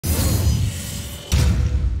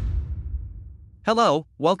Hello,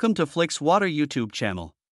 welcome to Flick's Water YouTube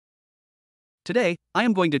channel. Today, I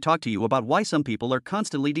am going to talk to you about why some people are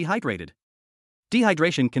constantly dehydrated.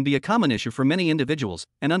 Dehydration can be a common issue for many individuals,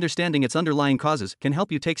 and understanding its underlying causes can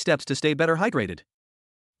help you take steps to stay better hydrated.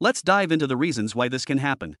 Let's dive into the reasons why this can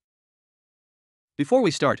happen. Before we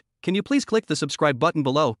start, can you please click the subscribe button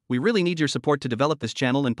below? We really need your support to develop this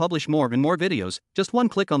channel and publish more and more videos. Just one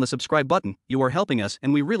click on the subscribe button, you are helping us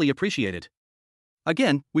and we really appreciate it.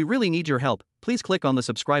 Again, we really need your help. Please click on the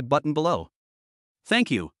subscribe button below.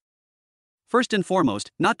 Thank you. First and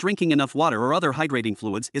foremost, not drinking enough water or other hydrating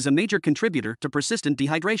fluids is a major contributor to persistent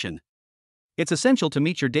dehydration. It's essential to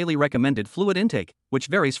meet your daily recommended fluid intake, which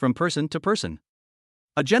varies from person to person.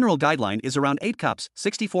 A general guideline is around 8 cups,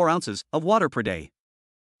 64 ounces, of water per day.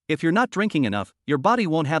 If you're not drinking enough, your body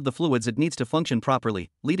won't have the fluids it needs to function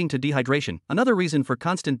properly, leading to dehydration. Another reason for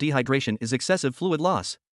constant dehydration is excessive fluid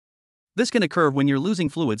loss. This can occur when you're losing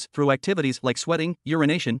fluids through activities like sweating,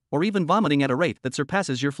 urination, or even vomiting at a rate that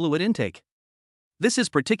surpasses your fluid intake. This is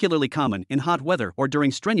particularly common in hot weather or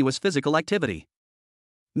during strenuous physical activity.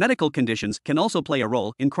 Medical conditions can also play a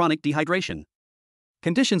role in chronic dehydration.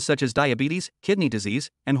 Conditions such as diabetes, kidney disease,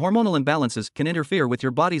 and hormonal imbalances can interfere with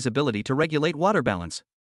your body's ability to regulate water balance.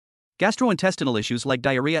 Gastrointestinal issues like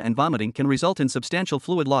diarrhea and vomiting can result in substantial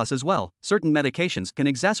fluid loss as well. Certain medications can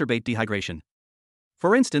exacerbate dehydration.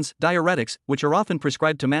 For instance, diuretics, which are often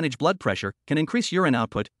prescribed to manage blood pressure, can increase urine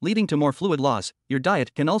output, leading to more fluid loss. Your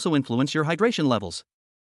diet can also influence your hydration levels.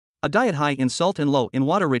 A diet high in salt and low in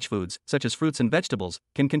water-rich foods, such as fruits and vegetables,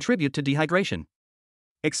 can contribute to dehydration.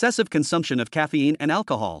 Excessive consumption of caffeine and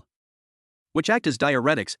alcohol, which act as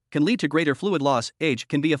diuretics, can lead to greater fluid loss. Age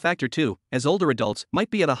can be a factor too, as older adults might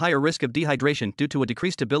be at a higher risk of dehydration due to a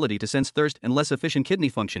decreased ability to sense thirst and less efficient kidney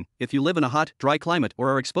function. If you live in a hot, dry climate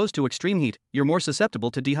or are exposed to extreme heat, you're more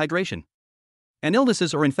susceptible to dehydration. And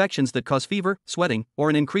illnesses or infections that cause fever, sweating, or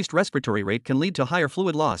an increased respiratory rate can lead to higher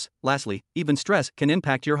fluid loss. Lastly, even stress can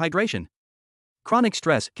impact your hydration. Chronic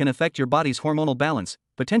stress can affect your body's hormonal balance,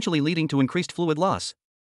 potentially leading to increased fluid loss.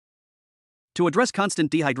 To address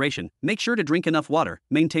constant dehydration, make sure to drink enough water,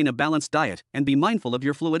 maintain a balanced diet, and be mindful of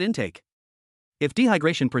your fluid intake. If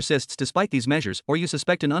dehydration persists despite these measures or you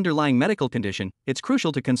suspect an underlying medical condition, it's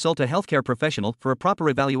crucial to consult a healthcare professional for a proper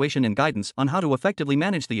evaluation and guidance on how to effectively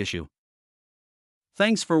manage the issue.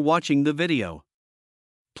 Thanks for watching the video.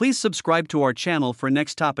 Please subscribe to our channel for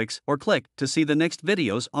next topics or click to see the next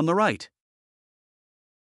videos on the right.